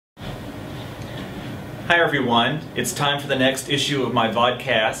Hi everyone, it's time for the next issue of my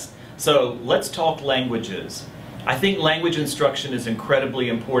VodCast. So let's talk languages. I think language instruction is incredibly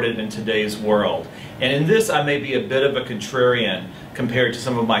important in today's world. And in this I may be a bit of a contrarian compared to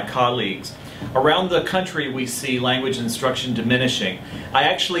some of my colleagues. Around the country we see language instruction diminishing. I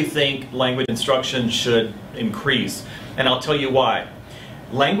actually think language instruction should increase, and I'll tell you why.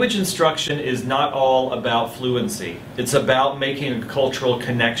 Language instruction is not all about fluency. It's about making a cultural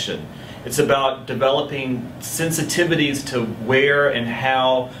connection. It's about developing sensitivities to where and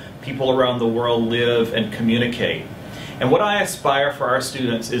how people around the world live and communicate. And what I aspire for our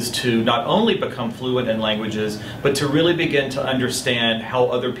students is to not only become fluent in languages, but to really begin to understand how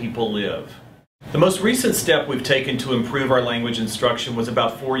other people live. The most recent step we've taken to improve our language instruction was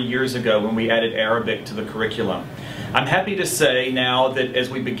about 4 years ago when we added Arabic to the curriculum. I'm happy to say now that as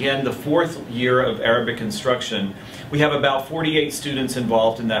we begin the 4th year of Arabic instruction, we have about 48 students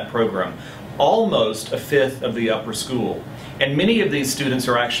involved in that program, almost a fifth of the upper school. And many of these students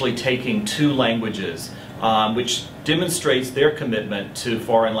are actually taking 2 languages, which demonstrates their commitment to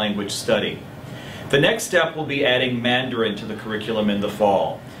foreign language study. The next step will be adding Mandarin to the curriculum in the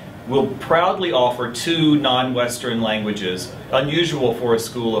fall. We'll proudly offer 2 non-Western languages, unusual for a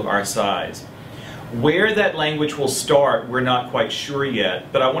school of our size. Where that language will start, we're not quite sure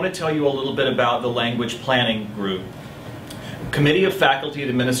yet, but I want to tell you a little bit about the language planning group. Committee of faculty and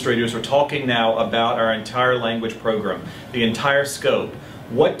administrators are talking now about our entire language program, the entire scope.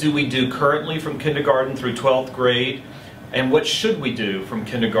 What do we do currently from kindergarten through 12th grade, and what should we do from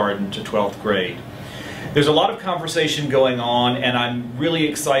kindergarten to 12th grade? There's a lot of conversation going on, and I'm really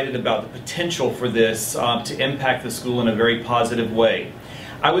excited about the potential for this to impact the school in a very positive way.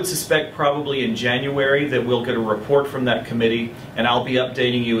 I would suspect probably in January that we'll get a report from that committee, and I'll be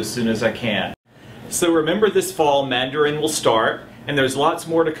updating you as soon as I can. So remember, this fall Mandarin will start, and there's lots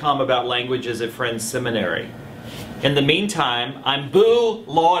more to come about languages at Friends Seminary. In the meantime, I'm Bo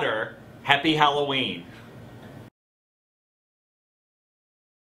Lauder. Happy Halloween.